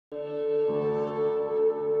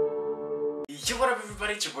Yo, what up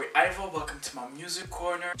everybody, it's your boy Ivo. Welcome to my music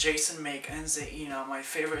corner. Jason Maek and Zaena, my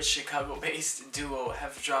favorite Chicago-based duo,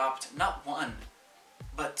 have dropped not one,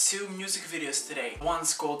 but two music videos today.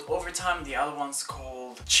 One's called Overtime, the other one's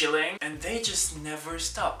called Chillin, and they just never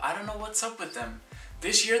stop. I don't know what's up with them.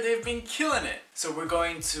 This year they've been killing it. So we're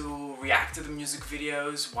going to react to the music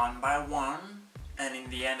videos one by one, and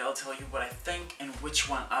in the end I'll tell you what I think and which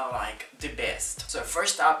one I like the best. So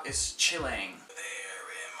first up is Chillin.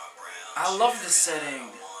 I love this setting.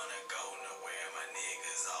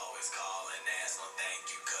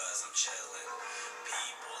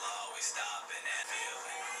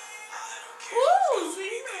 Woo,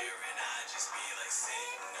 Zaena.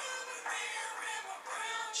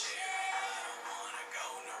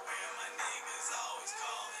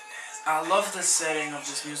 I love the setting of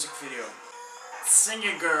this music video. Sing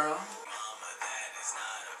it, girl.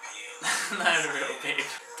 Not a real babe.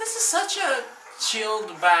 This is such a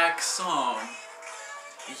chilled back song.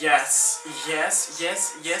 Yes, yes,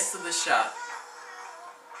 yes, yes to the shot.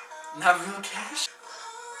 Not real cash.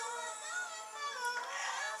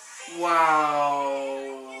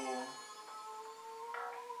 Wow.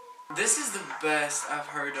 This is the best I've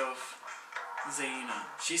heard of Zaena.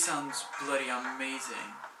 She sounds bloody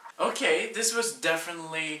amazing. Okay, this was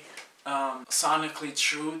definitely sonically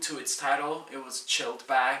true to its title. It was chilled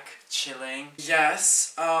back, chilling.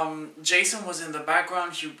 Yes, Jason was in the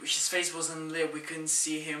background. His face wasn't lit. We couldn't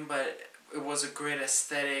see him, but it was a great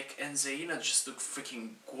aesthetic. And Zaena just looked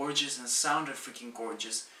freaking gorgeous and sounded freaking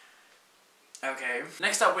gorgeous. Okay.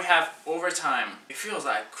 Next up we have Overtime. It feels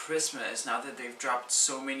like Christmas now that they've dropped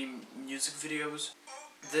so many music videos.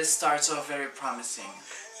 This starts off very promising.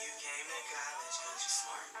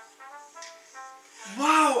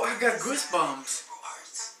 Wow, I got goosebumps.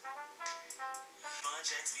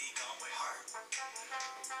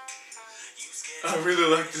 I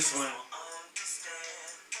really like this one.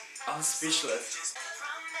 I'm speechless.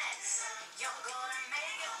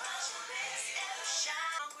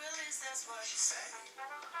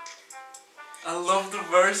 I love the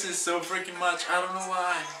verses so freaking much. I don't know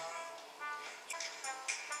why.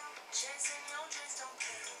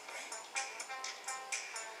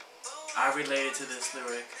 I related to this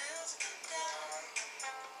lyric.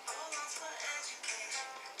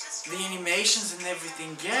 The animations and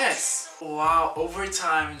everything, yes! Wow,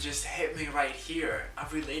 Overtime just hit me right here. I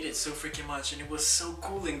related so freaking much, and it was so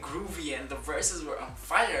cool and groovy, and the verses were on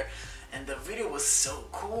fire, and the video was so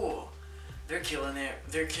cool. They're killing it,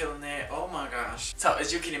 they're killing it, oh my gosh. So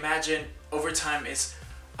as you can imagine, Overtime is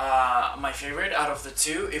my favorite out of the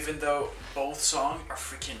two, even though both songs are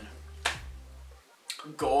freaking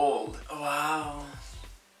gold. Wow.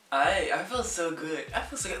 I feel so good. I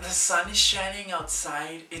feel so good. The sun is shining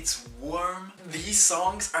outside. It's warm. These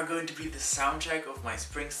songs are going to be the soundtrack of my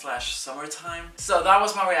spring/summertime. So that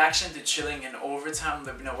was my reaction to Chillin and Overtime.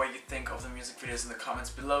 Let me know what you think of the music videos in the comments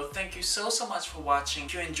below. Thank you so much for watching.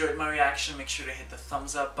 If you enjoyed my reaction, make sure to hit the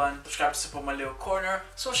thumbs up button. Subscribe to support my little corner.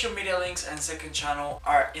 Social media links and second channel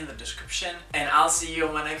are in the description. And I'll see you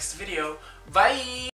on my next video. Bye!